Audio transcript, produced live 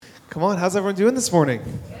Come on, how's everyone doing this morning?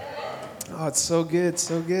 Oh, it's so good,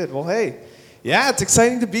 so good. Well, hey, yeah, it's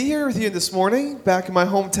exciting to be here with you this morning, back in my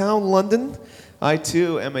hometown, London. I,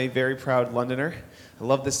 too, am a very proud Londoner. I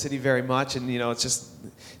love this city very much, and, it's just,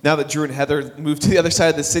 now that Drew and Heather moved to the other side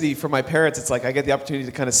of the city for my parents, it's like I get the opportunity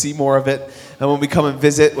to kind of see more of it, and when we come and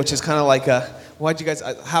visit, which is kind of like why'd you guys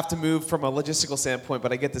have to move from a logistical standpoint,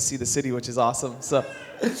 but I get to see the city, which is awesome, so,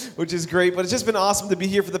 which is great, but it's just been awesome to be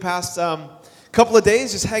here for the past couple of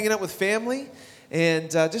days, just hanging out with family, and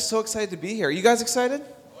just so excited to be here. Are you guys excited?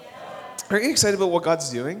 Yeah. Are you excited about what God's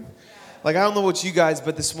doing? Like, I don't know about you guys,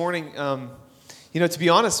 but this morning, to be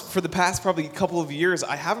honest, for the past probably couple of years,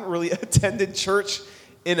 I haven't really attended church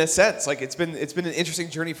in a sense. Like, it's been an interesting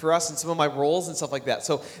journey for us and some of my roles and stuff like that.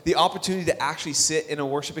 So the opportunity to actually sit in a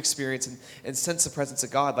worship experience and sense the presence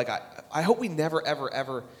of God, like, I hope we never, ever,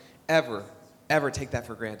 ever, ever, ever take that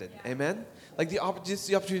for granted. Amen? Like the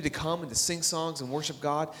opportunity to come and to sing songs and worship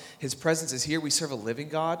God. His presence is here. We serve a living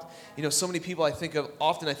God. So many people I think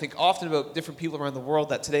often about different people around the world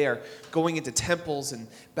that today are going into temples and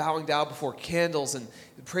bowing down before candles and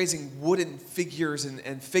praising wooden figures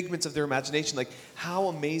and figments of their imagination. Like, how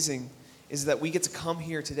amazing is it that we get to come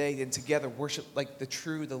here today and together worship like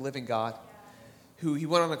the living God, who he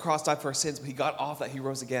went on the cross, died for our sins, but he got off that, he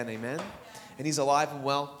rose again. Amen? And he's alive and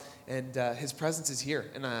well. And his presence is here,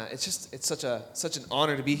 and it's such an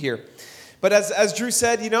honor to be here. But as Drew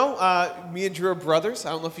said, me and Drew are brothers.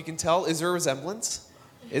 I don't know if you can tell. Is there a resemblance?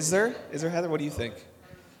 Is there, Heather? What do you think?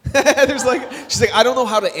 She's like, I don't know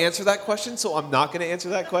how to answer that question, so I'm not going to answer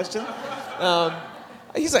that question.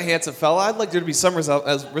 He's a handsome fella. I'd like there to be some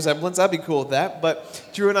resemblance. I'd be cool with that. But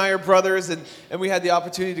Drew and I are brothers, and we had the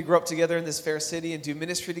opportunity to grow up together in this fair city and do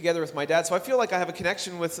ministry together with my dad. So I feel like I have a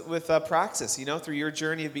connection with Praxis, through your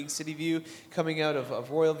journey of being City View, coming out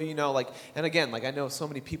of Royal View, And again, I know so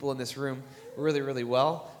many people in this room really, really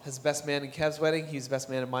well. As the best man in Kev's wedding, he was the best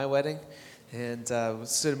man at my wedding. And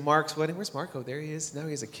stood at Mark's wedding. Where's Mark? Oh, there he is. Now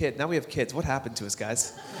he has a kid. Now we have kids. What happened to us,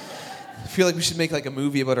 guys? I feel like we should make like a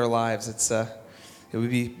movie about our lives. It would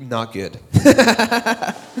be not good.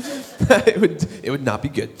 It would not be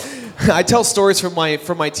good. I tell stories from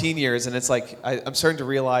my teen years, and it's like I'm starting to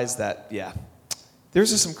realize that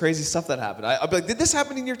there's just some crazy stuff that happened. I'll be like, did this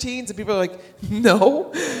happen in your teens? And people are like,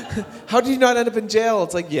 no. How did you not end up in jail?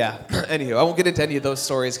 It's like, yeah. Anywho, I won't get into any of those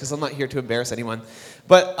stories because I'm not here to embarrass anyone.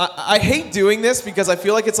 But I hate doing this because I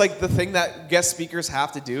feel like it's like the thing that guest speakers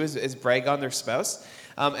have to do is brag on their spouse.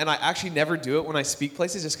 And I actually never do it when I speak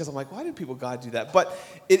places just because I'm like, why do people gotta do that? But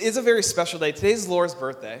it is a very special day. Today's Laura's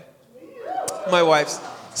birthday, my wife's.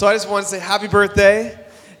 So I just want to say happy birthday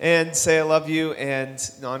and say I love you. And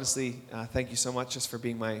honestly, thank you so much just for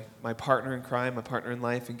being my partner in crime, my partner in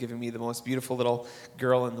life, and giving me the most beautiful little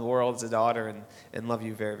girl in the world as a daughter, and love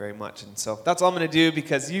you very, very much. And so that's all I'm going to do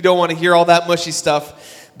because you don't want to hear all that mushy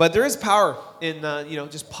stuff. But there is power in,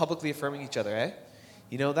 just publicly affirming each other, eh?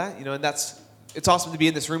 You know that? And it's awesome to be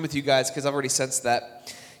in this room with you guys because I've already sensed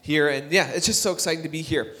that here. And yeah, it's just so exciting to be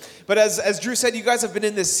here. But as Drew said, you guys have been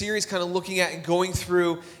in this series kind of looking at and going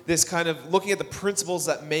through this kind of looking at the principles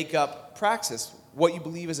that make up Praxis, what you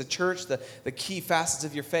believe as a church, the key facets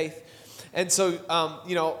of your faith. And so,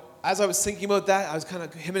 as I was thinking about that, I was kind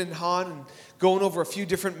of hemming and hawing and going over a few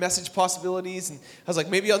different message possibilities. And I was like,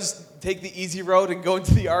 maybe I'll just take the easy road and go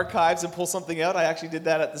into the archives and pull something out. I actually did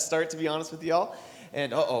that at the start, to be honest with y'all.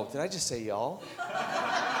 And, did I just say y'all?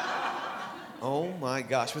 Oh my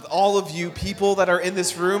gosh, with all of you people that are in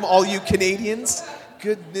this room, all you Canadians,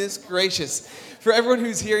 goodness gracious. For everyone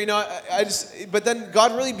who's here, but then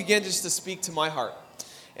God really began just to speak to my heart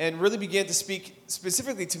and really began to speak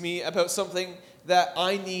specifically to me about something that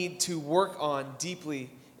I need to work on deeply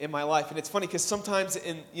in my life. And it's funny because sometimes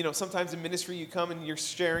in ministry you come and you're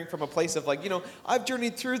sharing from a place of like, I've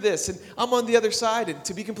journeyed through this and I'm on the other side. And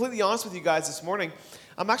to be completely honest with you guys this morning,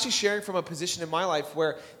 I'm actually sharing from a position in my life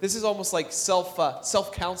where this is almost like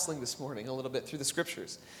self-counseling this morning a little bit through the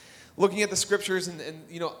scriptures. Looking at the scriptures and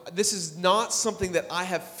this is not something that I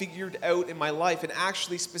have figured out in my life, and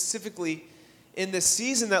actually specifically in this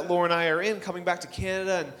season that Laura and I are in, coming back to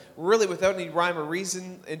Canada, and really without any rhyme or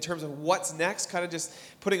reason in terms of what's next, kind of just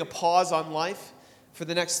putting a pause on life for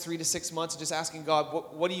the next 3 to 6 months and just asking God,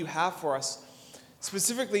 what do you have for us?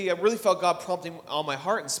 Specifically, I really felt God prompting on my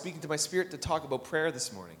heart and speaking to my spirit to talk about prayer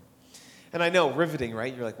this morning. And I know, riveting,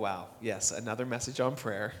 right? You're like, wow, yes, another message on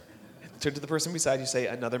prayer. Turn to the person beside you, say,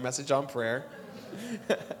 another message on prayer.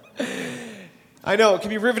 I know, it can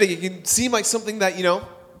be riveting. It can seem like something that,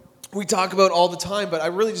 we talk about all the time, but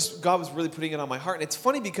God was really putting it on my heart. And it's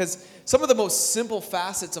funny because some of the most simple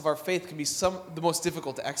facets of our faith can be the most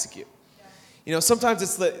difficult to execute. Sometimes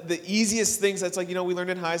it's the easiest things that's like, we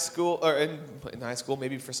learned in high school, or in high school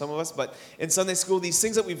maybe for some of us, but in Sunday school, these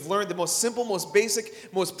things that we've learned, the most simple, most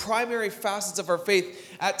basic, most primary facets of our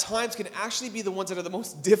faith, at times can actually be the ones that are the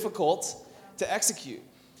most difficult to execute.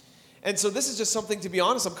 And so this is just something, to be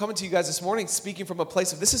honest, I'm coming to you guys this morning speaking from a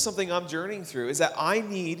place of this is something I'm journeying through, is that I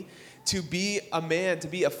need to be a man, to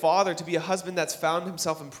be a father, to be a husband that's found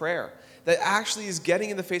himself in prayer, that actually is getting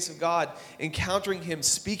in the face of God, encountering him,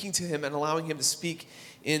 speaking to him, and allowing him to speak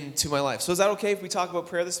into my life. So is that okay if we talk about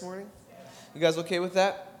prayer this morning? You guys okay with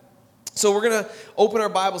that? So we're going to open our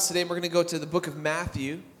Bibles today, and we're going to go to the book of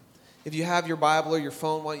Matthew. If you have your Bible or your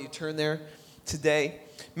phone, why don't you turn there today?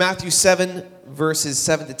 Matthew 7, verses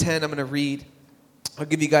 7 to 10, I'm going to read. I'll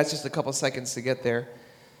give you guys just a couple seconds to get there.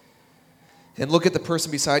 And look at the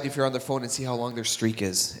person beside you if you're on their phone and see how long their streak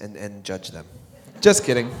is and judge them. Just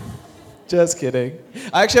kidding. Just kidding.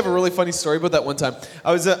 I actually have a really funny story about that one time.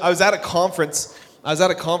 I was at a conference.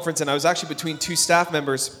 And I was actually between two staff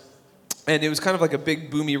members. And it was kind of like a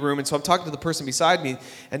big boomy room. And so I'm talking to the person beside me.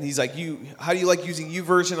 And he's like, how do you like using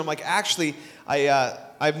YouVersion? I'm like, actually,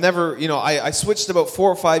 I've never, I switched about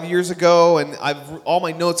 4 or 5 years ago, and all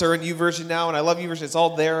my notes are in YouVersion now, and I love YouVersion. It's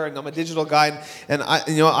all there, and I'm a digital guy, and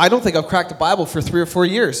I don't think I've cracked the Bible for 3 or 4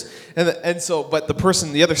 years. And so, but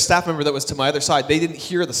the other staff member that was to my other side, they didn't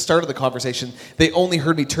hear the start of the conversation. They only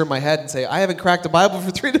heard me turn my head and say, I haven't cracked the Bible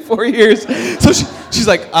for 3 to 4 years. So she's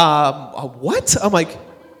like, what? I'm like,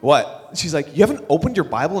 what? She's like, you haven't opened your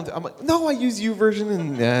Bible? I'm like, no, I use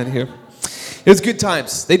YouVersion, and here. It was good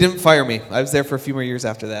times. They didn't fire me. I was there for a few more years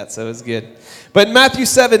after that, so it was good. But in Matthew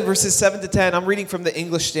 7, verses 7 to 10, I'm reading from the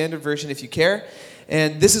English Standard Version if you care.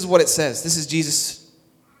 And this is what it says. This is Jesus.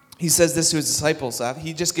 He says this to his disciples.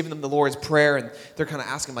 He just given them the Lord's Prayer, and they're kind of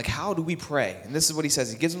asking, like, how do we pray? And this is what he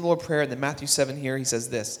says. He gives them the Lord's Prayer, and then Matthew 7 here, he says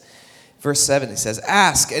this. Verse 7, he says,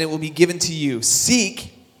 ask, and it will be given to you.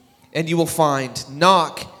 Seek, and you will find.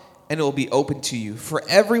 Knock, and it will be open to you. For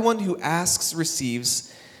everyone who asks receives,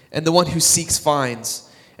 and the one who seeks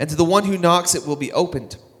finds, and to the one who knocks it will be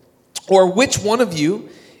opened. Or which one of you,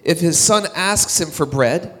 if his son asks him for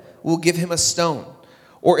bread, will give him a stone?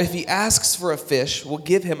 Or if he asks for a fish, will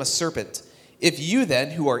give him a serpent? If you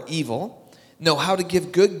then, who are evil, know how to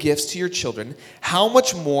give good gifts to your children, how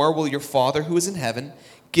much more will your Father who is in heaven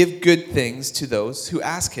give good things to those who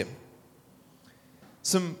ask him?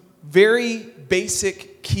 Some very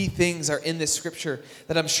basic key things are in this scripture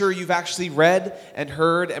that I'm sure you've actually read and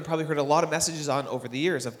heard and probably heard a lot of messages on over the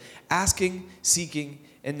years of asking, seeking,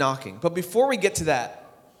 and knocking. But before we get to that,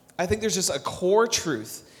 I think there's just a core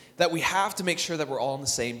truth that we have to make sure that we're all on the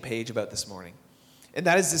same page about this morning. And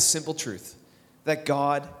that is this simple truth, that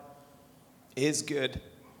God is good.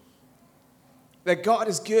 That God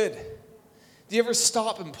is good. Do you ever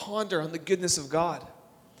stop and ponder on the goodness of God?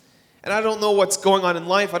 And I don't know what's going on in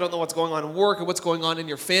life. I don't know what's going on in work or what's going on in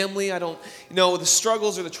your family. I don't know the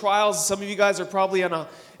struggles or the trials. Some of you guys are probably in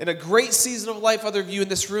a great season of life. Other of you in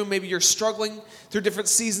this room, maybe you're struggling through different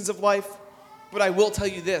seasons of life. But I will tell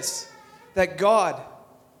you this, that God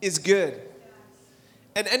is good.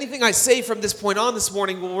 And anything I say from this point on this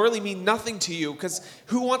morning will really mean nothing to you, because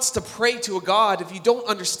who wants to pray to a God if you don't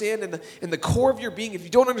understand in the core of your being, if you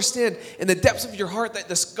don't understand in the depths of your heart that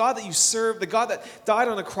this God that you serve, the God that died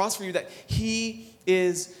on the cross for you, that he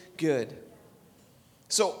is good.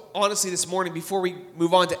 So honestly this morning, before we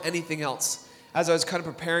move on to anything else, as I was kind of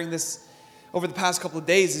preparing this over the past couple of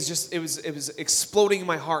days, it was exploding in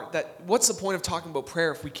my heart that what's the point of talking about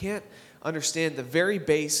prayer if we can't understand the very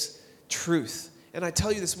base truth? And I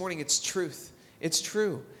tell you this morning, it's truth. It's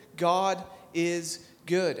true. God is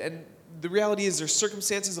good. And the reality is there's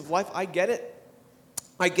circumstances of life. I get it.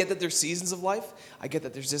 I get that there's seasons of life. I get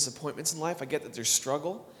that there's disappointments in life. I get that there's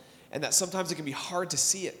struggle. And that sometimes it can be hard to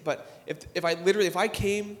see it. But if I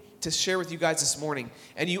came to share with you guys this morning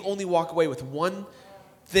and you only walk away with one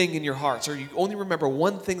thing in your hearts, or you only remember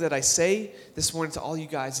one thing that I say this morning to all you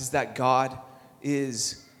guys, is that God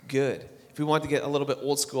is good. If we wanted to get a little bit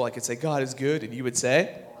old school, I could say, God is good, and you would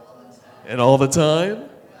say? And all the time?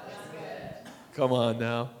 Come on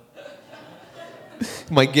now.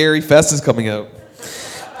 My Gary Fest is coming out.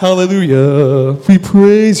 Hallelujah, we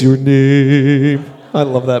praise your name. I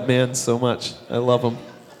love that man so much. I love him.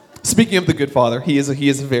 Speaking of the good father, he is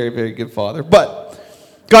a very, very good father. But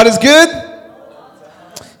God is good,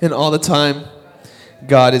 and all the time,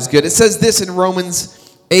 God is good. It says this in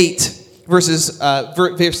Romans 8. Verse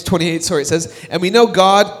 28, it says, and we know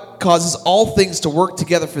God causes all things to work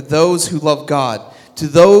together for those who love God, to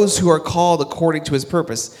those who are called according to his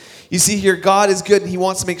purpose. You see here, God is good, and he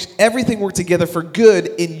wants to make everything work together for good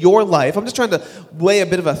in your life. I'm just trying to lay a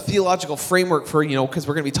bit of a theological framework for, because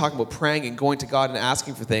we're going to be talking about praying and going to God and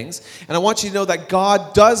asking for things. And I want you to know that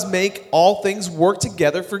God does make all things work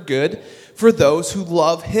together for good for those who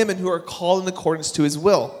love him and who are called in accordance to his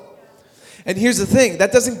will. And here's the thing,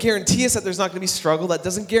 that doesn't guarantee us that there's not going to be struggle. That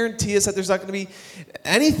doesn't guarantee us that there's not going to be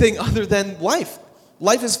anything other than life.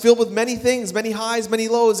 Life is filled with many things, many highs, many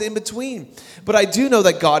lows in between. But I do know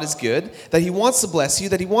that God is good, that he wants to bless you,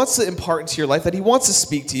 that he wants to impart into your life, that he wants to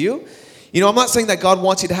speak to you. I'm not saying that God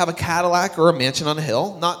wants you to have a Cadillac or a mansion on a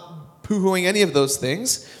hill, not poo-hooing any of those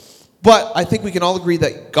things. But I think we can all agree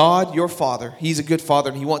that God, your Father, he's a good Father,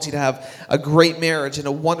 and he wants you to have a great marriage and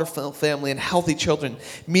a wonderful family and healthy children,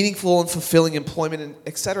 meaningful and fulfilling employment, and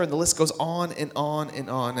etc. And the list goes on and on and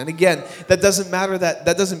on. And again, that doesn't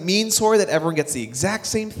mean that everyone gets the exact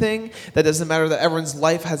same thing. That doesn't matter that everyone's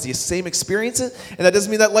life has the same experiences. And that doesn't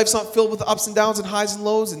mean that life's not filled with ups and downs and highs and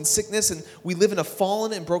lows and sickness. And we live in a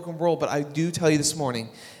fallen and broken world. But I do tell you this morning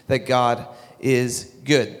that God is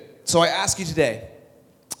good. So I ask you today,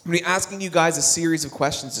 I'm going to be asking you guys a series of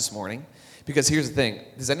questions this morning, because here's the thing.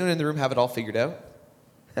 Does anyone in the room have it all figured out?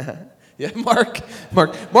 Yeah, Mark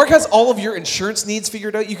has all of your insurance needs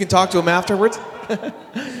figured out. You can talk to him afterwards.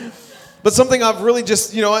 But something I've really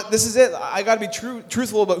just, this is it. I got to be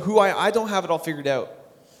truthful about who I don't have it all figured out.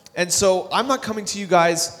 And so I'm not coming to you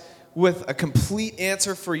guys with a complete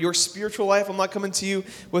answer for your spiritual life. I'm not coming to you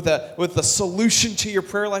with a solution to your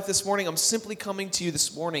prayer life this morning. I'm simply coming to you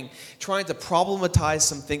this morning trying to problematize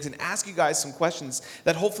some things and ask you guys some questions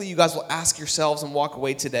that hopefully you guys will ask yourselves and walk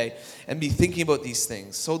away today and be thinking about these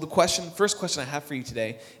things. So first question I have for you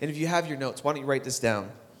today, and if you have your notes, why don't you write this down?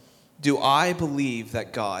 Do I believe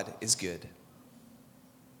that God is good?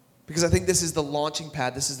 Because I think this is the launching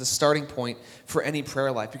pad, this is the starting point for any prayer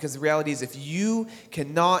life. Because the reality is, if you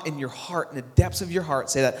cannot in your heart, in the depths of your heart,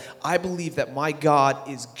 say that, I believe that my God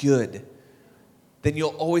is good, then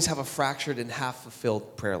you'll always have a fractured and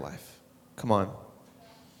half-fulfilled prayer life. Come on.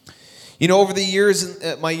 Over the years,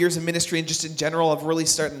 my years in ministry and just in general, I've really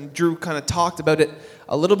started, and Drew kind of talked about it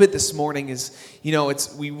a little bit this morning,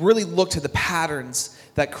 we really look to the patterns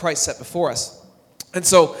that Christ set before us. And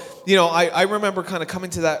so, I remember kind of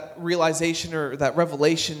coming to that realization or that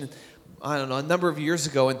revelation, I don't know, a number of years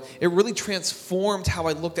ago, and it really transformed how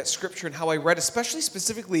I looked at Scripture and how I read,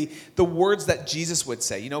 specifically the words that Jesus would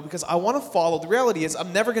say, because I want to follow. The reality is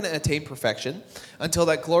I'm never going to attain perfection until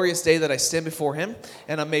that glorious day that I stand before him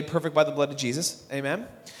and I'm made perfect by the blood of Jesus. Amen?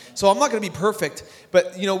 So I'm not going to be perfect,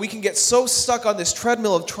 but, we can get so stuck on this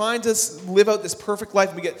treadmill of trying to live out this perfect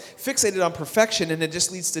life. We get fixated on perfection, and it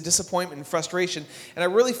just leads to disappointment and frustration. And I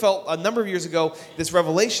really felt a number of years ago this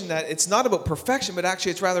revelation that it's not about perfection, but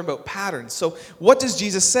actually it's rather about patterns. So what does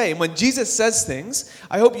Jesus say? And when Jesus says things,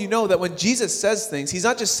 I hope you know that when Jesus says things, he's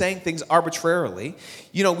not just saying things arbitrarily.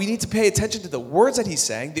 We need to pay attention to the words that he's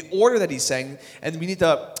saying, the order that he's saying, and we need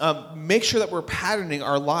to make sure that we're patterning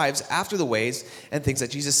our lives after the ways and things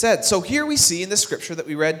that Jesus said. So here we see in the scripture that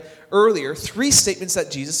we read earlier 3 statements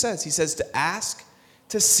that Jesus says. He says to ask,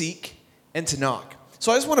 to seek, and to knock.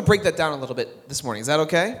 So I just want to break that down a little bit this morning. Is that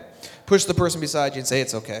okay? Push the person beside you and say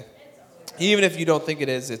it's okay. Even if you don't think it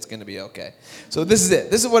is, it's going to be okay. So this is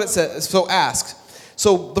it. This is what it says. So ask.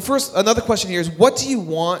 So another question here is, what do you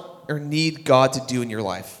want or need God to do in your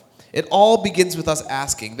life? It all begins with us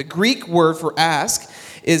asking. The Greek word for ask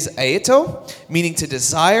is aeto, meaning to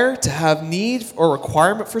desire, to have need or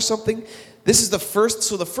requirement for something. This is the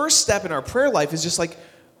first step in our prayer life is just like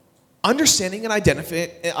understanding and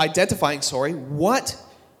identifying, what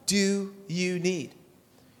do you need?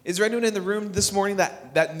 Is there anyone in the room this morning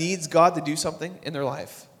that needs God to do something in their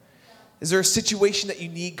life? Is there a situation that you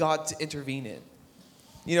need God to intervene in?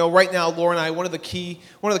 Right now, Laura and I, one of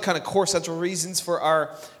the kind of core central reasons for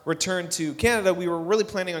our return to Canada, we were really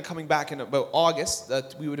planning on coming back in about August.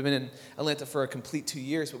 We would have been in Atlanta for a complete 2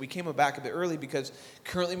 years, but we came back a bit early because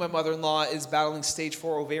currently my mother-in-law is battling stage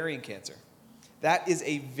 4 ovarian cancer. That is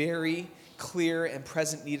a very clear and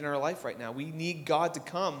present need in our life right now. We need God to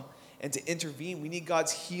come and to intervene. We need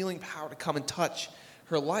God's healing power to come and touch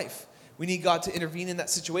her life. We need God to intervene in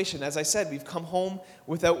that situation. As I said, we've come home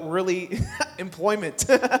without really employment.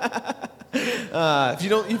 If you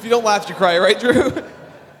don't laugh, you cry, right, Drew?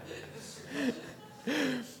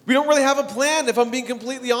 We don't really have a plan, if I'm being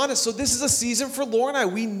completely honest. So this is a season for Laura and I.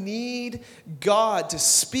 We need God to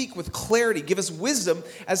speak with clarity, give us wisdom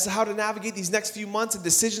as to how to navigate these next few months and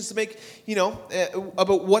decisions to make,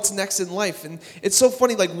 about what's next in life. And it's so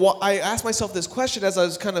funny, I asked myself this question as I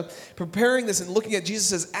was kind of preparing this and looking at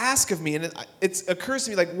Jesus' ask of me. And it occurs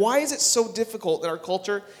to me, why is it so difficult in our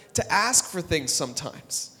culture to ask for things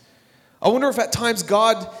sometimes? I wonder if at times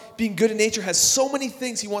God, being good in nature, has so many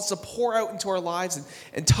things he wants to pour out into our lives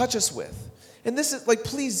and touch us with. And this is,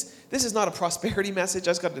 please, this is not a prosperity message.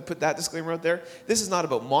 I just got to put that disclaimer out there. This is not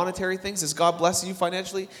about monetary things. Does God bless you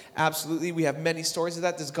financially? Absolutely. We have many stories of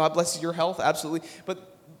that. Does God bless your health? Absolutely.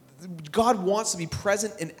 But God wants to be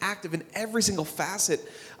present and active in every single facet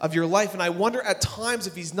of your life. And I wonder at times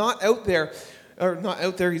if he's not out there,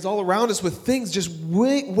 he's all around us with things, just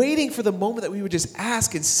waiting for the moment that we would just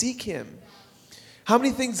ask and seek him. How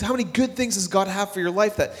many good things does God have for your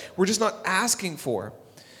life that we're just not asking for?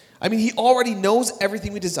 I mean, he already knows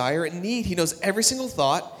everything we desire and need. He knows every single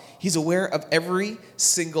thought. He's aware of every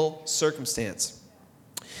single circumstance.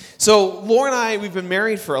 So Laura and I, we've been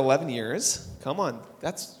married for 11 years. Come on,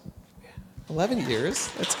 that's 11 years.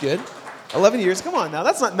 That's good. 11 years, come on now,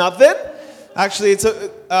 that's not nothing. Actually, it's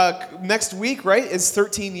next week, right, is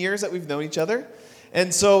 13 years that we've known each other.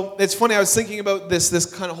 And so it's funny, I was thinking about this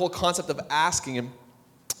kind of whole concept of asking. And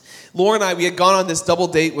Laura and I, we had gone on this double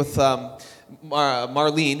date with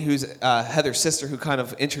Marlene, who's Heather's sister, who kind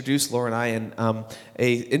of introduced Laura and I, and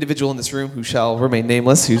a individual in this room who shall remain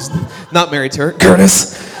nameless, who's not married to her,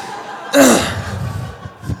 Curtis.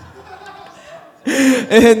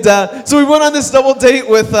 And so we went on this double date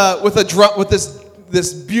with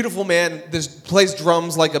this beautiful man, plays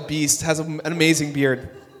drums like a beast, has an amazing beard.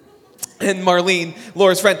 And Marlene,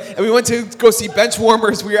 Laura's friend. And we went to go see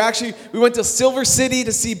Benchwarmers. We went to Silver City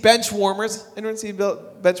to see Benchwarmers. Anyone see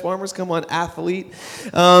Benchwarmers? Come on, athlete.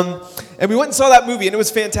 And we went and saw that movie, and it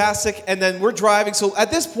was fantastic. And then we're driving. So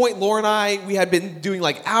at this point, Laura and I, we had been doing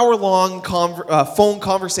hour-long phone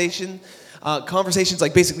conversations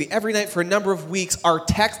basically every night for a number of weeks. Our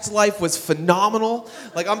text life was phenomenal.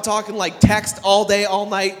 I'm talking text all day, all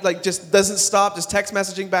night, just doesn't stop, just text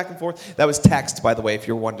messaging back and forth. That was text, by the way, if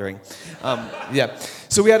you're wondering. Yeah.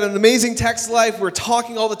 So we had an amazing text life. We were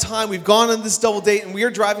talking all the time. We've gone on this double date, and we are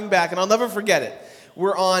driving back, and I'll never forget it.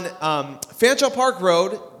 We're on Fanshawe Park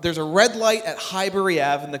Road. There's a red light at Highbury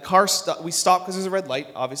Ave, and the car we stop because there's a red light,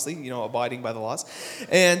 obviously, abiding by the laws.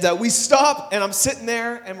 And we stop, and I'm sitting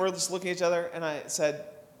there, and we're just looking at each other, and I said,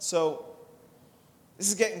 so this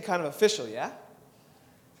is getting kind of official, yeah?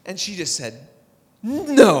 And she just said,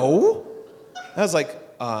 no. I was like,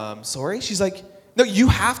 sorry? She's like, no, you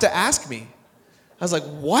have to ask me. I was like,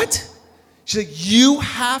 what? She's like, you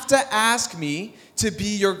have to ask me to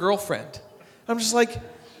be your girlfriend. I'm just like,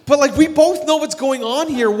 but we both know what's going on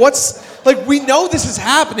here. We know this is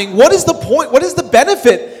happening. What is the point? What is the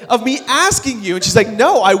benefit of me asking you? And she's like,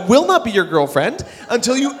 no, I will not be your girlfriend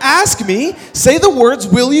until you ask me, say the words,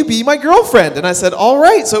 will you be my girlfriend? And I said, all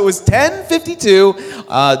right. So it was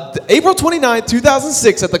 10:52, April 29th,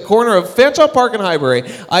 2006, at the corner of Fanshawe Park and Highbury.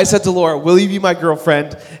 I said to Laura, will you be my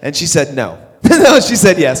girlfriend? And she said no. No, she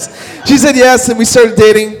said yes. She said yes, and we started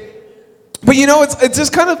dating. But it's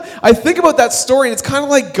just kind of, I think about that story, and it's kind of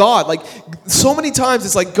like God. So many times,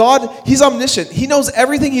 it's like God, he's omniscient. He knows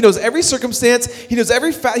everything. He knows every circumstance. He knows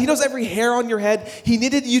every he knows every hair on your head. He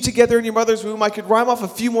knitted you together in your mother's womb. I could rhyme off a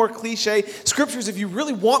few more cliche scriptures if you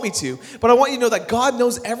really want me to. But I want you to know that God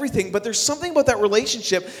knows everything. But there's something about that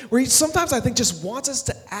relationship where he sometimes, I think, just wants us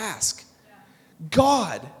to ask.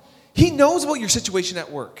 God, he knows about your situation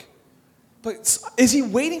at work. But is he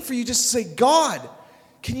waiting for you just to say, God,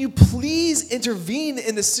 can you please intervene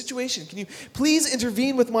in this situation? Can you please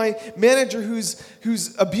intervene with my manager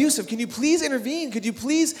who's abusive? Can you please intervene? Could you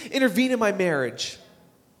please intervene in my marriage?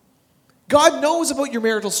 God knows about your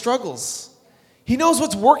marital struggles. He knows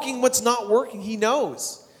what's working, what's not working. He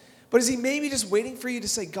knows. But is he maybe just waiting for you to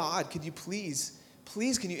say, God, could you please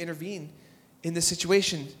can you intervene in this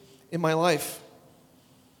situation in my life?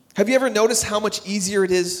 Have you ever noticed how much easier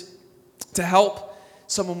it is to help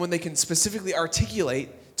someone when they can specifically articulate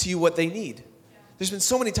to you what they need? There's been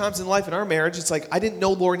so many times in life in our marriage, it's like, I didn't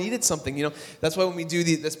know Laura needed something. That's why when we do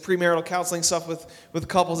this premarital counseling stuff with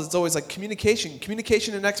couples, it's always like communication.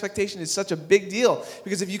 Communication and expectation is such a big deal,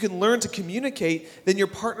 because if you can learn to communicate, then your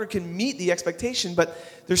partner can meet the expectation. But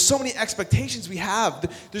there's so many expectations we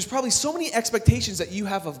have. There's probably so many expectations that you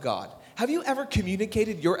have of God. Have you ever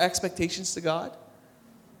communicated your expectations to God?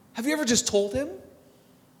 Have you ever just told him?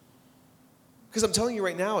 Because I'm telling you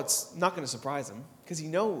right now, it's not going to surprise him, because he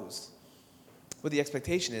knows what the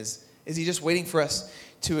expectation is Is he just waiting for us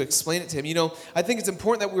to explain it to him? You know, I think it's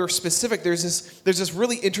important that we're specific. There's this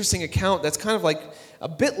really interesting account that's kind of like a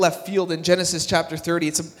bit left field in Genesis chapter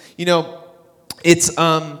 30.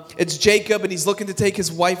 It's Jacob, and he's looking to take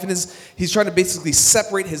his wife, and he's trying to basically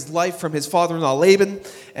separate his life from his father-in-law Laban.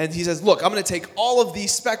 And he says, look, I'm going to take all of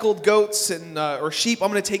these speckled goats or sheep.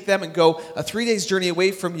 I'm going to take them and go a 3 days journey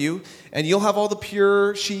away from you, and you'll have all the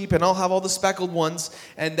pure sheep, and I'll have all the speckled ones.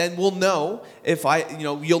 And then we'll know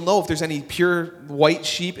you'll know if there's any pure white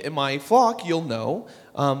sheep in my flock. You'll know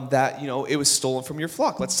that it was stolen from your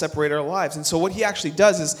flock. Let's separate our lives. And so what he actually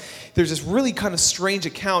does is there's this really kind of strange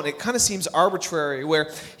account. It kind of seems arbitrary,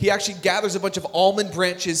 where he actually gathers a bunch of almond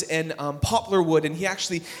branches and poplar wood, and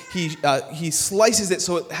he slices it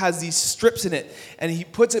so it has these strips in it, and he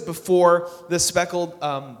puts it before the speckled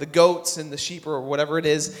the goats and the sheep or whatever it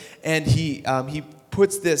is, and he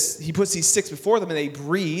puts these sticks before them, and they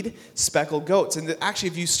breed speckled goats. And actually,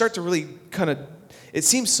 if you start to really kind of, it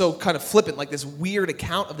seems so kind of flippant, like this weird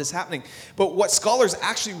account of this happening. But what scholars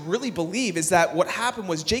actually really believe is that what happened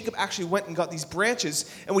was Jacob actually went and got these branches,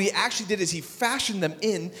 and what he actually did is he fashioned them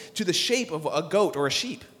into the shape of a goat or a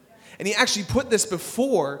sheep. And he actually put this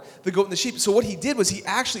before the goat and the sheep. So what he did was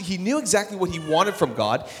he knew exactly what he wanted from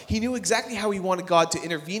God. He knew exactly how he wanted God to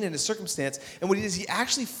intervene in his circumstance. And what he did is he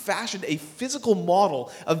actually fashioned a physical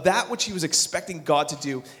model of that which he was expecting God to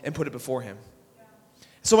do and put it before him.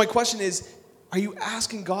 So my question is, are you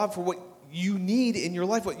asking God for what you need in your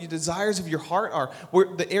life, what your desires of your heart are,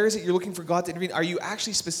 where the areas that you're looking for God to intervene? Are you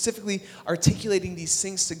actually specifically articulating these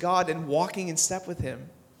things to God and walking in step with him?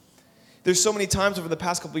 There's so many times over the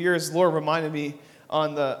past couple of years, Laura reminded me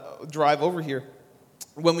on the drive over here,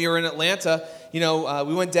 when we were in Atlanta,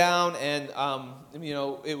 we went down, and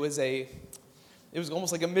it was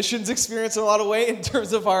almost like a missions experience in a lot of ways in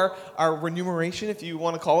terms of our remuneration, if you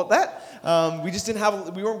want to call it that.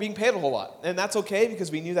 We weren't being paid a whole lot. And that's okay,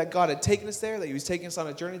 because we knew that God had taken us there, that he was taking us on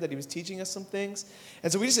a journey, that he was teaching us some things.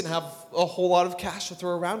 And so we just didn't have a whole lot of cash to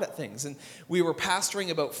throw around at things. And we were pastoring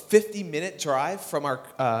about 50-minute drive from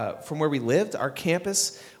where we lived, our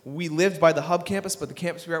campus. We lived by the hub campus, but the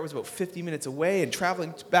campus we were at was about 50 minutes away, and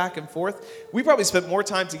traveling back and forth. We probably spent more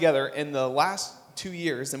time together in the last 2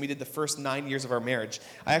 years than we did the first 9 years of our marriage.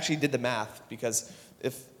 I actually did the math, because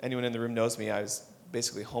if anyone in the room knows me, I was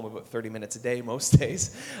basically home about 30 minutes a day most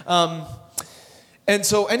days. And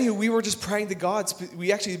so anywho, we were just praying to God.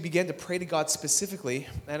 We actually began to pray to God specifically.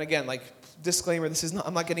 And again, like, disclaimer,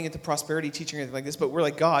 I'm not getting into prosperity teaching or anything like this, but we're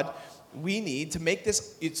like, God, we need to make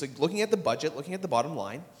this, it's like looking at the budget, looking at the bottom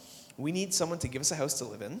line. We need someone to give us a house to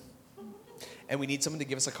live in, and we need someone to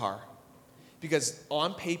give us a car. Because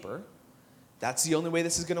on paper, that's the only way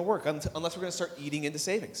this is going to work, unless we're going to start eating into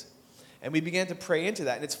savings. And we began to pray into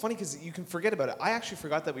that. And it's funny because you can forget about it. I actually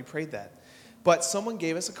forgot that we prayed that. But someone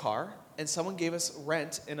gave us a car, and someone gave us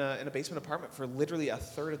rent in a basement apartment for literally a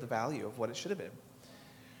third of the value of what it should have been.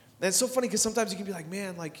 And it's so funny because sometimes you can be like,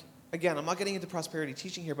 man, like, again, I'm not getting into prosperity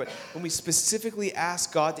teaching here, but when we specifically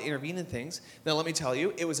ask God to intervene in things, now let me tell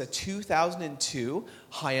you, it was a 2002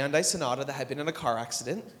 Hyundai Sonata that had been in a car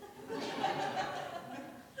accident.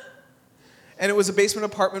 And it was a basement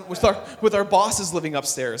apartment with our bosses living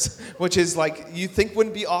upstairs, which is like, you think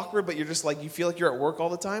wouldn't be awkward, but you're just like, you feel like you're at work all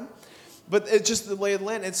the time. But it's just the lay of the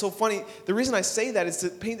land. It's so funny. The reason I say that is to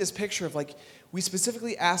paint this picture of, like, we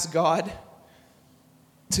specifically asked God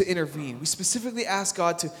to intervene. We specifically asked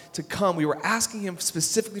God to come. We were asking him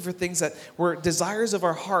specifically for things that were desires of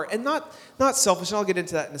our heart, and not selfish, and I'll get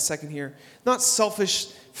into that in a second here. Not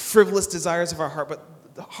selfish, frivolous desires of our heart, but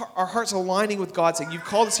our hearts aligning with God, saying, you've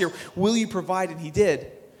called us here, will you provide? And he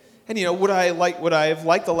did. And would I have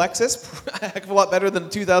liked the Lexus? A heck of a lot better than the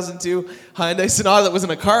 2002 Hyundai Sonata that was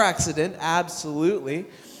in a car accident? Absolutely.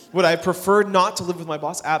 Would I prefer not to live with my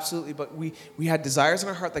boss? Absolutely. But we had desires in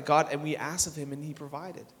our heart that God, and we asked of him, and he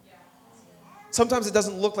provided. Sometimes it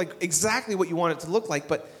doesn't look like exactly what you want it to look like,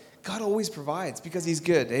 but God always provides because he's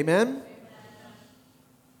good. Amen?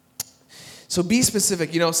 So be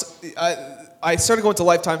specific. I started going to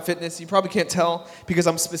Lifetime Fitness. You probably can't tell because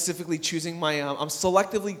I'm specifically I'm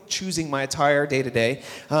selectively choosing my attire day to day.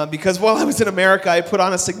 Because while I was in America, I put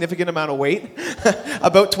on a significant amount of weight,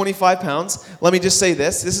 about 25 pounds. Let me just say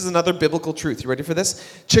this. This is another biblical truth. You ready for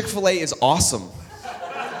this? Chick-fil-A is awesome.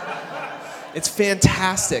 It's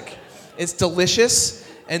fantastic. It's delicious.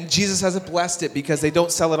 And Jesus hasn't blessed it because they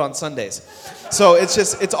don't sell it on Sundays. So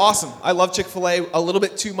it's awesome. I love Chick-fil-A a little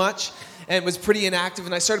bit too much. And was pretty inactive,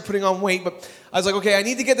 and I started putting on weight, but I was like, okay, I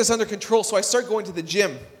need to get this under control, so I started going to the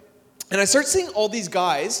gym. And I started seeing all these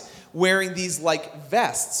guys wearing these, like,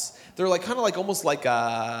 vests They're like kind of like almost like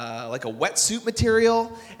a wetsuit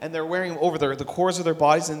material, and they're wearing them over the cores of their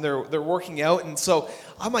bodies, and they're working out. And so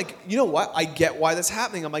I'm like, you know what? I get why that's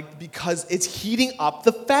happening. I'm like, because it's heating up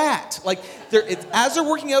the fat. Like as they're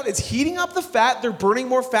working out, it's heating up the fat. They're burning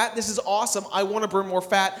more fat. This is awesome. I want to burn more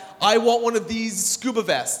fat. I want one of these scuba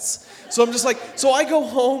vests. So I'm just like, so I go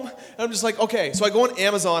home, and I'm just like, okay. So I go on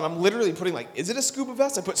Amazon. I'm literally putting like, is it a scuba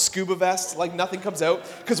vest? I put scuba vest, like nothing comes out.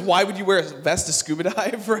 Because why would you wear a vest to scuba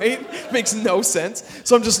dive, right? Makes no sense.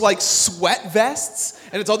 So I'm just like, sweat vests?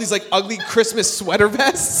 And it's all these like ugly Christmas sweater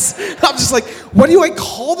vests. I'm just like, what do I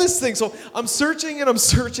call this thing? So I'm searching, and I'm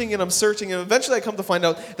searching, and I'm searching. And eventually I come to find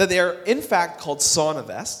out that they are in fact called sauna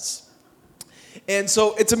vests. And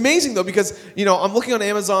so it's amazing, though, because, I'm looking on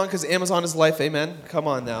Amazon, because Amazon is life, amen? Come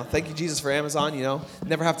on now. Thank you, Jesus, for Amazon,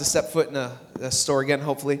 Never have to step foot in a store again,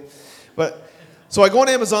 hopefully. But so I go on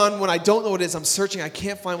Amazon. When I don't know what it is, I'm searching. I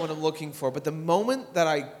can't find what I'm looking for. But the moment that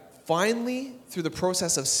I finally, through the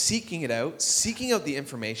process of seeking out the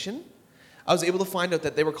information, I was able to find out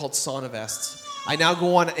that they were called sauna vests. I now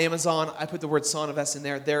go on Amazon. I put the word sauna vest in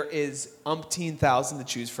there. There is umpteen thousand to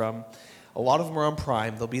choose from. A lot of them are on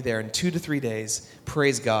Prime. They'll be there in 2 to 3 days.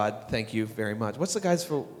 Praise God. Thank you very much. What's the guy's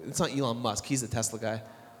for? It's not Elon Musk. He's the Tesla guy.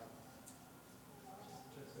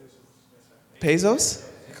 Bezos?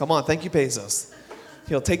 Come on. Thank you, Bezos.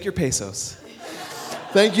 He'll take your pesos.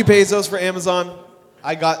 Thank you, Bezos, for Amazon.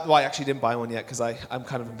 I actually didn't buy one yet because I'm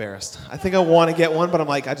kind of embarrassed. I think I want to get one, but I'm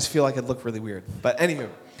like, I just feel like it'd look really weird. But anywho,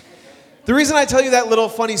 the reason I tell you that little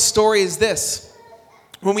funny story is this.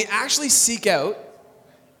 When we actually seek out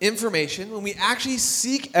information, when we actually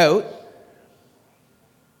seek out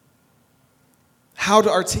how to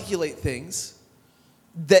articulate things,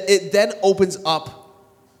 that it then opens up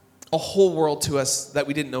a whole world to us that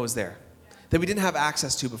we didn't know was there, that we didn't have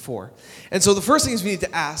access to before. And so the first thing is we need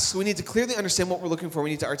to ask. So we need to clearly understand what we're looking for. We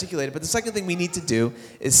need to articulate it. But the second thing we need to do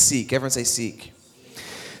is seek. Everyone say seek.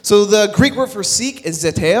 So the Greek word for seek is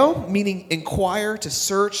zeteo, meaning inquire, to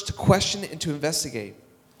search, to question, and to investigate.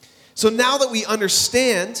 So now that we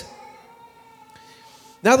understand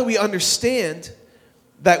that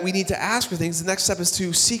we need to ask for things, the next step is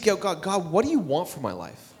to seek out God. God, what do you want for my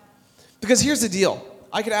life? Because here's the deal.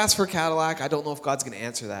 I could ask for a Cadillac. I don't know if God's going to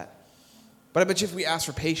answer that. But I bet you if we ask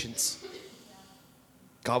for patience,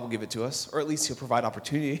 God will give it to us. Or at least he'll provide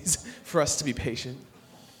opportunities for us to be patient.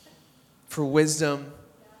 For wisdom,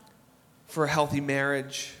 for a healthy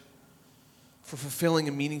marriage, for fulfilling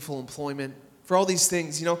and meaningful employment. For all these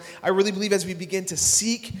things, I really believe as we begin to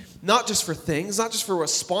seek, not just for things, not just for a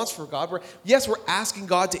response for God, we're asking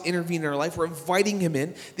God to intervene in our life. We're inviting him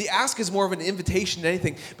in. The ask is more of an invitation than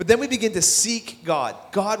anything. But then we begin to seek God.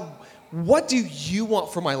 God, what do you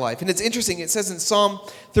want for my life? And it's interesting. It says in Psalm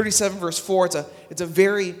 37, verse 4, it's a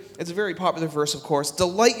very popular verse, of course.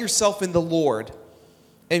 Delight yourself in the Lord,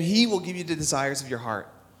 and he will give you the desires of your heart.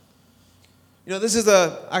 This is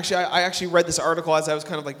I actually read this article as I was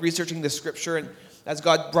kind of like researching the scripture, and as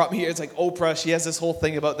God brought me here, it's like Oprah, she has this whole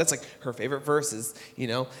thing about, that's like her favorite verses,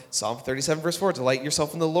 Psalm 37 verse 4, delight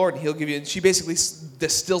yourself in the Lord, and he'll give you, and she basically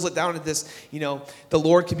distills it down to this, the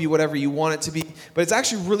Lord can be whatever you want it to be. But it's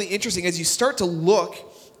actually really interesting as you start to look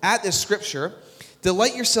at this scripture.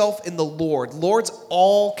 Delight yourself in the Lord. Lord's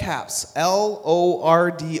all caps.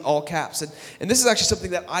 Lord, all caps. And this is actually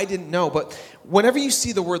something that I didn't know, but whenever you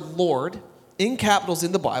see the word Lord in capitals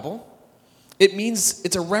in the Bible, it means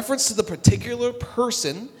it's a reference to the particular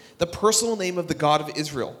person, the personal name of the God of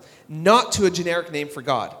Israel, not to a generic name for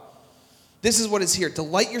God. This is what is here.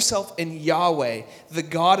 Delight yourself in Yahweh, the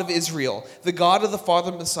God of Israel, the God of the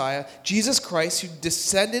Father Messiah, Jesus Christ, who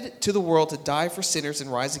descended to the world to die for sinners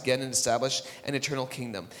and rise again and establish an eternal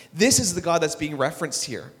kingdom. This is the God that's being referenced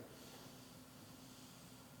here.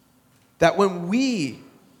 That when we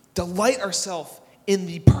delight ourselves in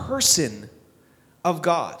the person of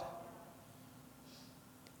God,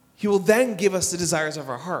 he will then give us the desires of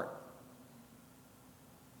our heart.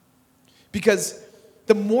 Because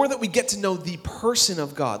the more that we get to know the person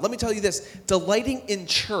of God, let me tell you this, delighting in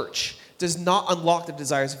church does not unlock the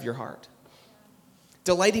desires of your heart.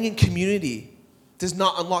 Delighting in community does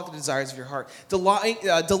not unlock the desires of your heart.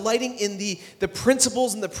 Delighting in the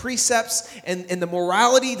principles and the precepts and the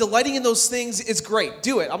morality, delighting in those things is great.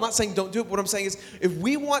 Do it. I'm not saying don't do it. What I'm saying is if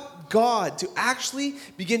we want God to actually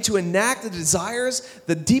begin to enact the desires,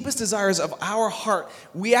 the deepest desires of our heart,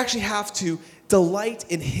 we actually have to delight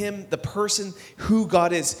in him, the person who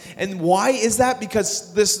God is. And why is that?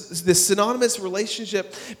 Because this synonymous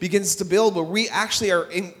relationship begins to build where we actually are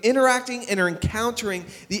interacting and are encountering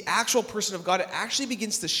the actual person of God. It actually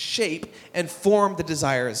begins to shape and form the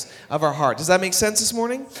desires of our heart. Does that make sense this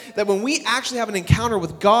morning? That when we actually have an encounter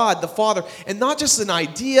with God, the Father, and not just an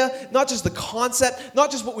idea, not just the concept, not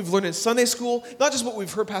just what we've learned in Sunday school, not just what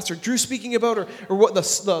we've heard Pastor Drew speaking about, or what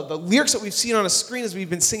the lyrics that we've seen on a screen as we've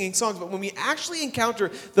been singing songs, but when we actually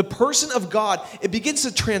encounter the person of God, it begins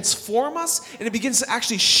to transform us, and it begins to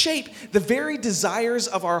actually shape the very desires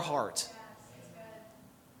of our heart.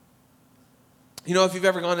 You know, if you've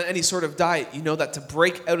ever gone on any sort of diet, you know that to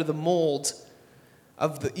break out of the mold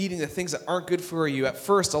of eating the things that aren't good for you, at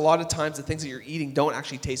first, a lot of times the things that you're eating don't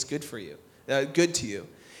actually taste good for you, good to you.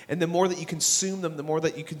 And the more that you consume them,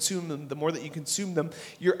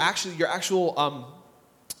 your actual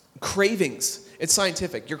cravings, it's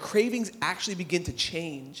scientific, your cravings actually begin to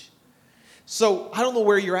change. So I don't know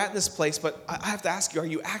where you're at in this place, but I have to ask you, are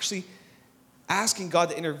you actually asking God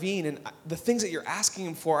to intervene? And the things that you're asking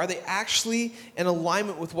him for, are they actually in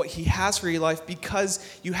alignment with what he has for your life,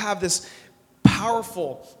 because you have this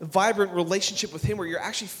powerful, vibrant relationship with him where you're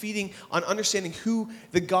actually feeding on understanding who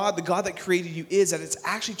the God that created you is, that it's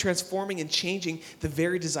actually transforming and changing the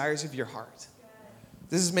very desires of your heart.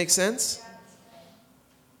 Does this make sense?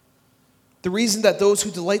 The reason that those who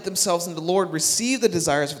delight themselves in the Lord receive the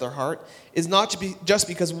desires of their heart is not just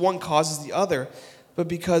because one causes the other, but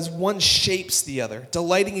because one shapes the other.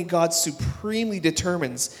 Delighting in God supremely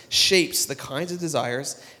shapes the kinds of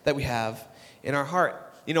desires that we have in our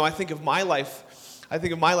heart. You know, I think of my life and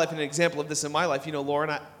an example of this in my life. You know, Laura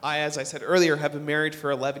and I, as I said earlier, have been married for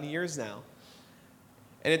 11 years now.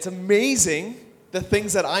 And it's amazing the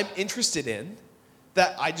things that I'm interested in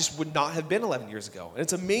that I just would not have been 11 years ago. And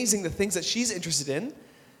it's amazing the things that she's interested in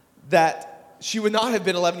that she would not have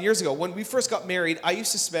been 11 years ago. When we first got married, I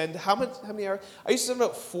used to spend, how many hours? I used to spend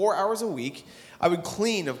about 4 hours a week. I would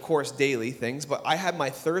clean, of course, daily things, but I had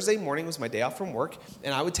my Thursday morning was my day off from work,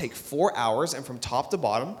 and I would take 4 hours, and from top to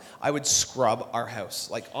bottom, I would scrub our house.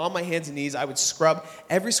 Like, on my hands and knees, I would scrub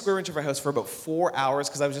every square inch of our house for about 4 hours,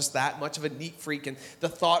 because I was just that much of a neat freak, and the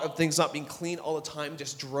thought of things not being clean all the time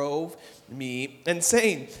just drove me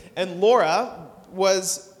insane. And Laura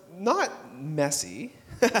was not messy,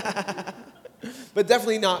 but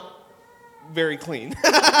definitely not very clean.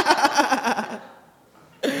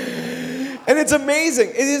 And it's amazing.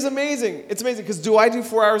 It is amazing. It's amazing, because do I do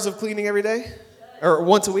 4 hours of cleaning every day? Or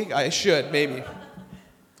once a week? I should, maybe.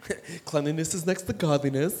 Cleanliness is next to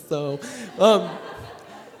godliness, so.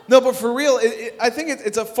 No, but for real, I think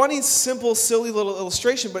it's a funny, simple, silly little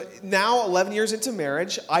illustration, but now, 11 years into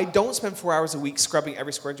marriage, I don't spend 4 hours a week scrubbing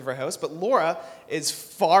every square inch of our house, but Laura is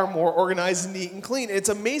far more organized and neat and clean. It's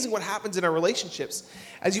amazing what happens in our relationships.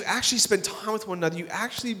 As you actually spend time with one another, you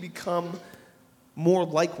actually become more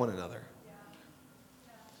like one another.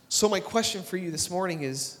 So my question for you this morning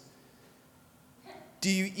is, do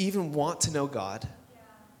you even want to know God?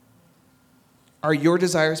 Are your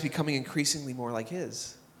desires becoming increasingly more like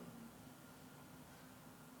his?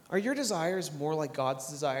 Are your desires more like God's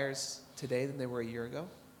desires today than they were a year ago?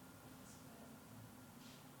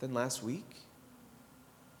 Than last week?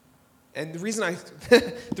 And the reason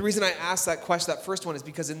I asked that question, that first one, is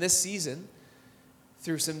because in this season,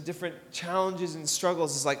 through some different challenges and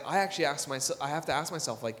struggles, is like I have to ask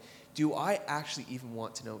myself, like, do I actually even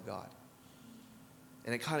want to know God?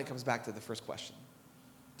 And it kind of comes back to the first question.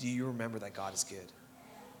 Do you remember that God is good?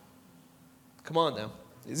 Come on now.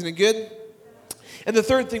 Isn't it good? And the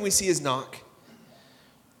third thing we see is knock.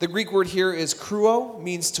 The Greek word here is kruo,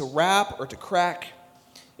 means to rap or to crack.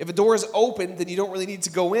 If a door is open, then you don't really need to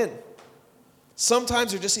go in.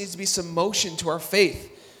 Sometimes there just needs to be some motion to our faith.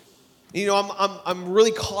 You know, I'm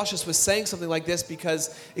really cautious with saying something like this,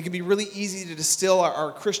 because it can be really easy to distill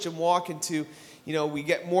our Christian walk into, you know, we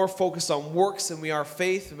get more focused on works than we are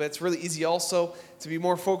faith, but it's really easy also to be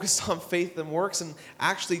more focused on faith than works, and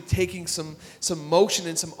actually taking some motion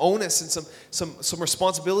and some onus and some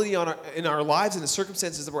responsibility in our lives and the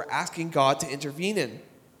circumstances that we're asking God to intervene in.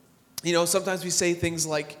 You know, sometimes we say things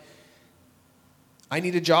like, I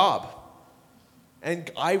need a job.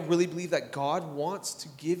 And I really believe that God wants to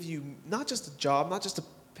give you not just a job, not just a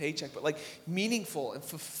paycheck, but like meaningful and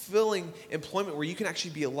fulfilling employment where you can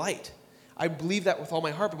actually be a light. I believe that with all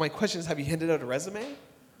my heart, but my question is, have you handed out a resume?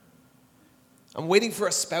 I'm waiting for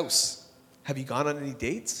a spouse. Have you gone on any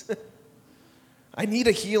dates? I need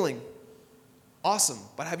a healing. Awesome,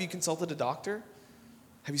 but have you consulted a doctor?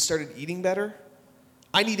 Have you started eating better?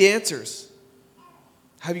 I need answers.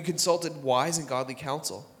 Have you consulted wise and godly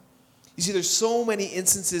counsel? You see, there's so many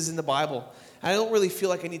instances in the Bible I don't really feel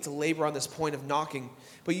like I need to labor on this point of knocking.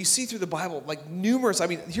 But you see through the Bible, like numerous,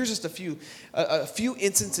 here's just a few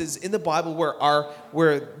instances in the Bible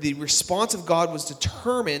where the response of God was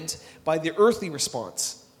determined by the earthly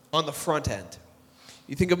response on the front end.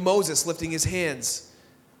 You think of Moses lifting his hands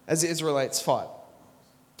as the Israelites fought.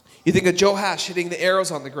 You think of Joash hitting the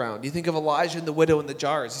arrows on the ground. You think of Elijah and the widow in the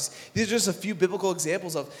jars. These are just a few biblical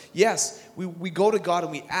examples of, yes, we go to God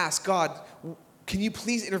and we ask, God, can you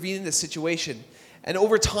please intervene in this situation? And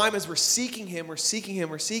over time, as we're seeking Him,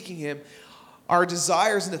 our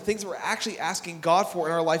desires and the things that we're actually asking God for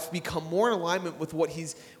in our life become more in alignment with what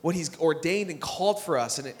He's ordained and called for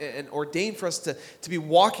us and ordained for us to be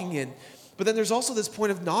walking in. But then there's also this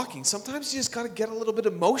point of knocking. Sometimes you just got to get a little bit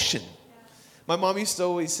of motion. My mom used to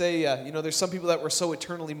always say, there's some people that were so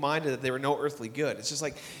eternally minded that they were no earthly good. It's just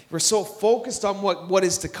like we're so focused on what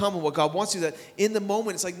is to come and what God wants to do that in the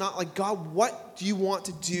moment, it's like not like, God, what do you want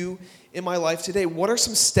to do in my life today? What are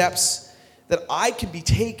some steps that I can be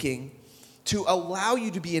taking to allow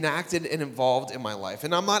you to be enacted and involved in my life?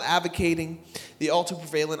 And I'm not advocating the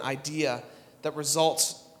all-too-prevalent idea that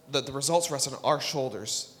the results rest on our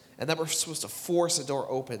shoulders and that we're supposed to force a door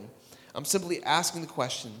open. I'm simply asking the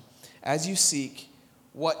question, as you seek,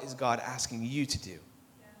 what is God asking you to do?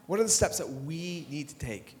 What are the steps that we need to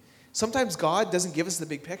take? Sometimes God doesn't give us the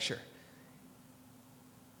big picture.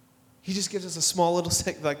 He just gives us a small little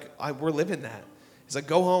we're living that. He's like,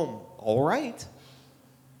 go home. All right.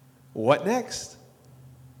 What next?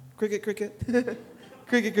 Cricket, cricket.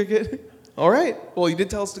 Cricket, cricket. All right. Well, you did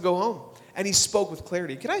tell us to go home. And he spoke with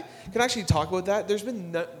clarity. Can I actually talk about that? There's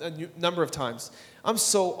been a number of times. I'm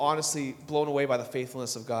so honestly blown away by the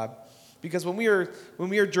faithfulness of God. Because when we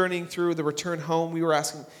were journeying through the return home, we were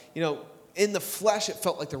asking, in the flesh, it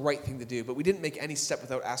felt like the right thing to do, but we didn't make any step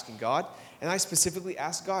without asking God. And I specifically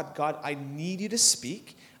asked God, I need you to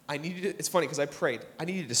speak. It's funny because I prayed. I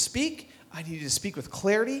need you to speak. I need you to speak with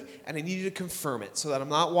clarity, and I need you to confirm it so that I'm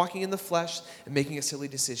not walking in the flesh and making a silly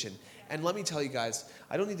decision. And let me tell you guys,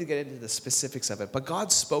 I don't need to get into the specifics of it, but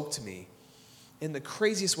God spoke to me in the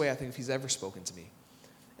craziest way I think He's ever spoken to me.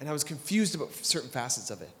 And I was confused about certain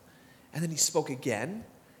facets of it. And then He spoke again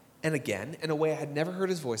and again in a way I had never heard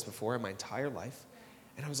His voice before in my entire life.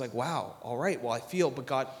 And I was like, wow, all right, well, I feel, but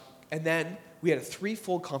God. And then we had a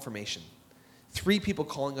threefold confirmation. 3 people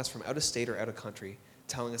calling us from out of state or out of country,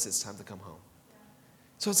 telling us it's time to come home.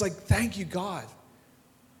 So it's like, thank you, God.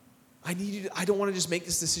 I need you. I don't want to just make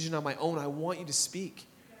this decision on my own. I want you to speak.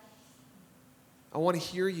 I want to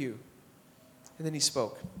hear you. And then He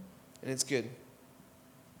spoke, and it's good.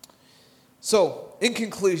 So, in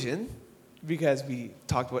conclusion, because we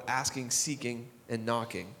talked about asking, seeking, and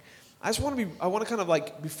knocking, I want to kind of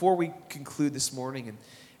like, before we conclude this morning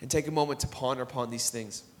and take a moment to ponder upon these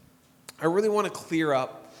things, I really want to clear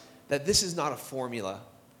up that this is not a formula.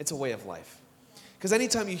 It's a way of life. Because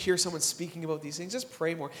anytime you hear someone speaking about these things, just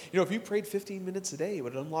pray more. If you prayed 15 minutes a day, it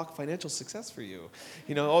would unlock financial success for you.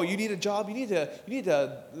 You need a job. You need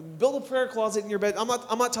to build a prayer closet in your bed. I'm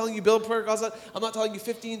not telling you build a prayer closet. I'm not telling you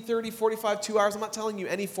 15, 30, 45, 2 hours. I'm not telling you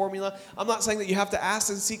any formula. I'm not saying that you have to ask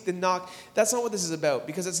and seek and knock. That's not what this is about.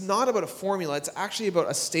 Because it's not about a formula. It's actually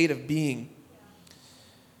about a state of being.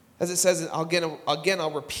 As it says, again,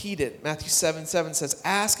 I'll repeat it. Matthew 7:7 says,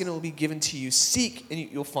 ask and it will be given to you. Seek and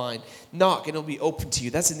you'll find. Knock and it will be open to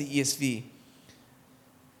you. That's in the ESV.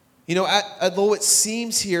 Although it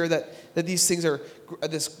seems here that these things are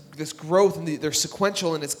this growth and they're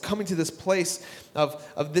sequential and it's coming to this place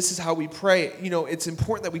of this is how we pray. It's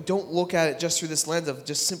important that we don't look at it just through this lens of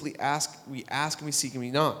just simply ask. We ask and we seek and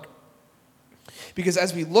we knock. Because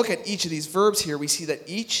as we look at each of these verbs here, we see that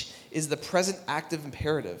each is the present active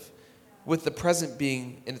imperative, with the present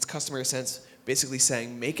being, in its customary sense, basically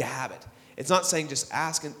saying, make a habit. It's not saying just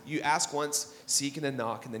ask, and you ask once, seek, and then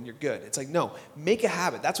knock, and then you're good. It's like, no, make a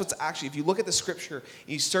habit. That's what's actually, if you look at the scripture, and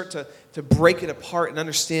you start to break it apart and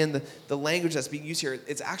understand the language that's being used here,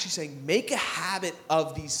 it's actually saying, make a habit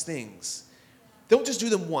of these things. Don't just do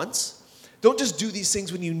them once. Don't just do these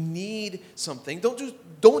things when you need something.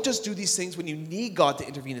 Don't just do these things when you need God to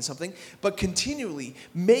intervene in something, but continually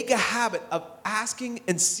make a habit of asking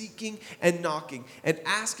and seeking and knocking, and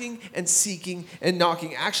asking and seeking and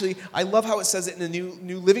knocking. Actually, I love how it says it in the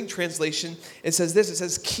New Living Translation. It says this, it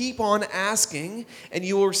says, keep on asking and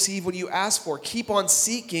you will receive what you ask for. Keep on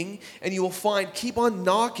seeking and you will find. Keep on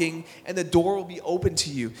knocking and the door will be open to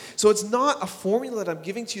you. So it's not a formula that I'm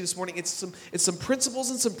giving to you this morning. It's some principles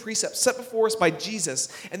and some precepts set before for us by Jesus.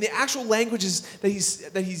 And the actual languages that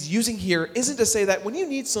he's using here isn't to say that when you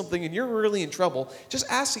need something and you're really in trouble, just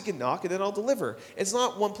ask, seek, and knock, and then I'll deliver. It's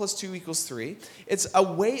not 1 + 2 = 3. It's a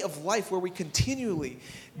way of life where we continually,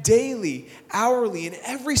 daily, hourly, in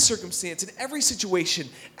every circumstance, in every situation,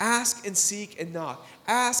 ask and seek and knock.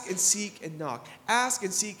 Ask and seek and knock. Ask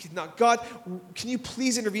and seek and knock. God, can you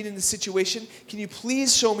please intervene in this situation? Can you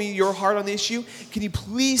please show me your heart on the issue? Can you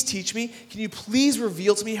please teach me? Can you please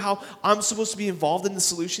reveal to me how I'm supposed to be involved in the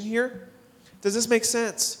solution here? Does this make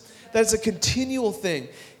sense? That is a continual thing.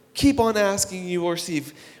 Keep on asking, you will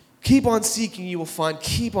receive. Keep on seeking, you will find.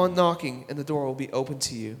 Keep on knocking, and the door will be open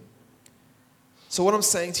to you. So what I'm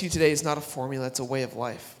saying to you today is not a formula, it's a way of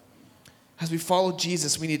life. As we follow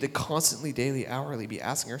Jesus, we need to constantly, daily, hourly be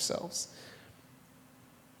asking ourselves,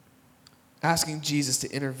 asking Jesus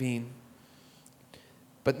to intervene,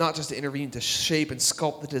 but not just to intervene, to shape and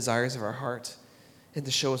sculpt the desires of our heart and to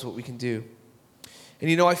show us what we can do.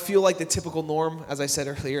 And I feel like the typical norm, as I said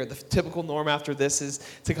earlier, the typical norm after this is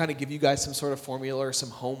to kind of give you guys some sort of formula or some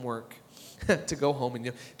homework to go home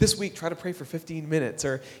and this week try to pray for 15 minutes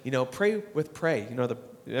or pray with pray.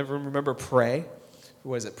 You ever remember pray?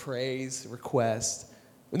 What is it? Praise, request.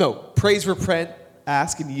 No, praise, repent,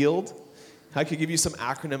 ask, and yield. I could give you some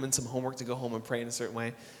acronym and some homework to go home and pray in a certain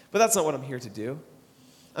way. But that's not what I'm here to do.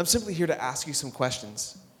 I'm simply here to ask you some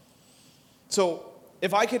questions. So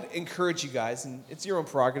if I could encourage you guys, and it's your own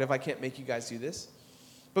prerogative, I can't make you guys do this,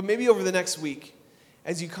 but maybe over the next week,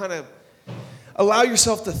 as you kind of allow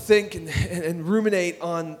yourself to think and ruminate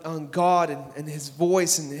on God and his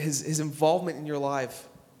voice and his involvement in your life,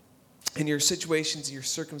 in your situations, in your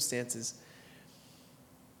circumstances.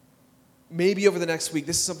 Maybe over the next week,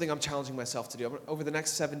 this is something I'm challenging myself to do. Over the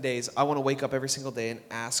next 7 days, I want to wake up every single day and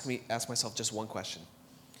ask myself just one question.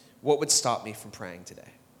 What would stop me from praying today?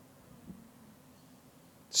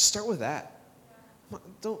 Just start with that.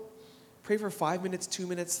 Don't pray for 5 minutes, 2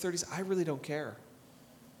 minutes, 30 seconds. I really don't care.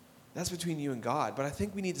 That's between you and God. But I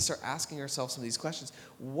think we need to start asking ourselves some of these questions.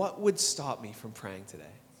 What would stop me from praying today?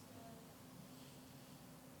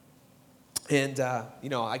 And,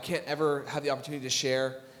 I can't ever have the opportunity to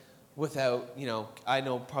share without, I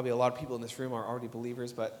know probably a lot of people in this room are already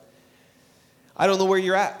believers, but I don't know where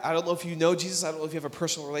you're at. I don't know if you know Jesus. I don't know if you have a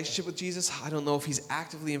personal relationship with Jesus. I don't know if he's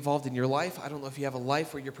actively involved in your life. I don't know if you have a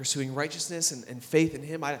life where you're pursuing righteousness and faith in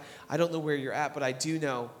him. I don't know where you're at, but I do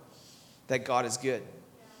know that God is good.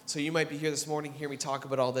 So you might be here this morning, hear me talk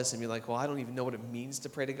about all this, and be like, well, I don't even know what it means to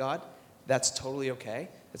pray to God. That's totally okay.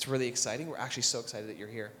 It's really exciting. We're actually so excited that you're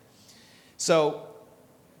here. So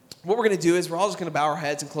what we're going to do is we're all just going to bow our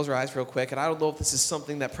heads and close our eyes real quick. And I don't know if this is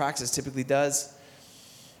something that Praxis typically does,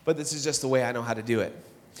 but this is just the way I know how to do it.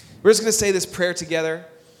 We're just going to say this prayer together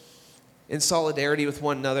in solidarity with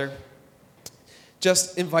one another,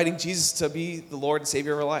 just inviting Jesus to be the Lord and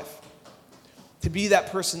Savior of our life, to be that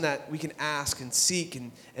person that we can ask and seek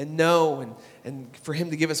and know, and for him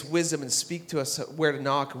to give us wisdom and speak to us where to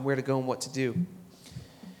knock and where to go and what to do.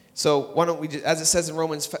 So why don't we, as it says in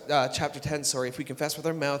Romans chapter 10, if we confess with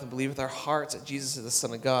our mouth and believe with our hearts that Jesus is the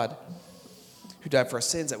Son of God, who died for our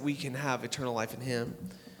sins, that we can have eternal life in him.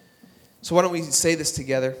 So why don't we say this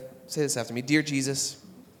together? Say this after me. Dear Jesus,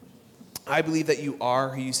 I believe that you are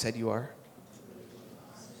who you said you are,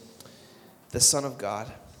 the Son of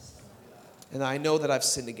God, and I know that I've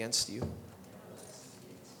sinned against you.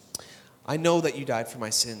 I know that you died for my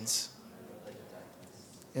sins,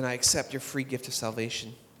 and I accept your free gift of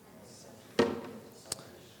salvation.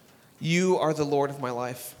 You are the Lord of my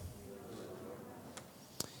life.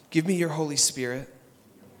 Give me your Holy Spirit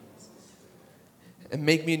and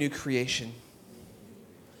make me a new creation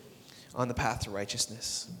on the path to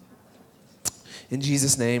righteousness. In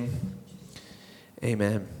Jesus' name,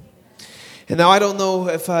 amen. And now I don't know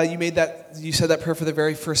if you said that prayer for the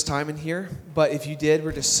very first time in here, but if you did,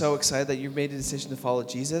 we're just so excited that you made a decision to follow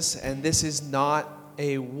Jesus. And this is not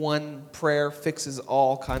a one prayer fixes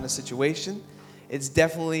all kind of situation. It's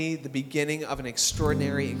definitely the beginning of an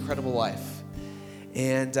extraordinary, incredible life.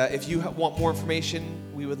 And if you want more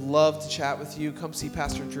information, we would love to chat with you. Come see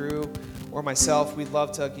Pastor Drew or myself. We'd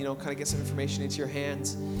love to, kind of get some information into your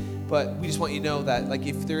hands. But we just want you to know that,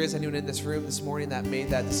 if there is anyone in this room this morning that made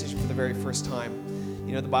that decision for the very first time,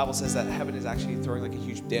 the Bible says that heaven is actually throwing a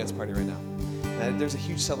huge dance party right now. And there's a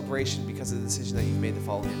huge celebration because of the decision that you've made to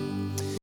follow him.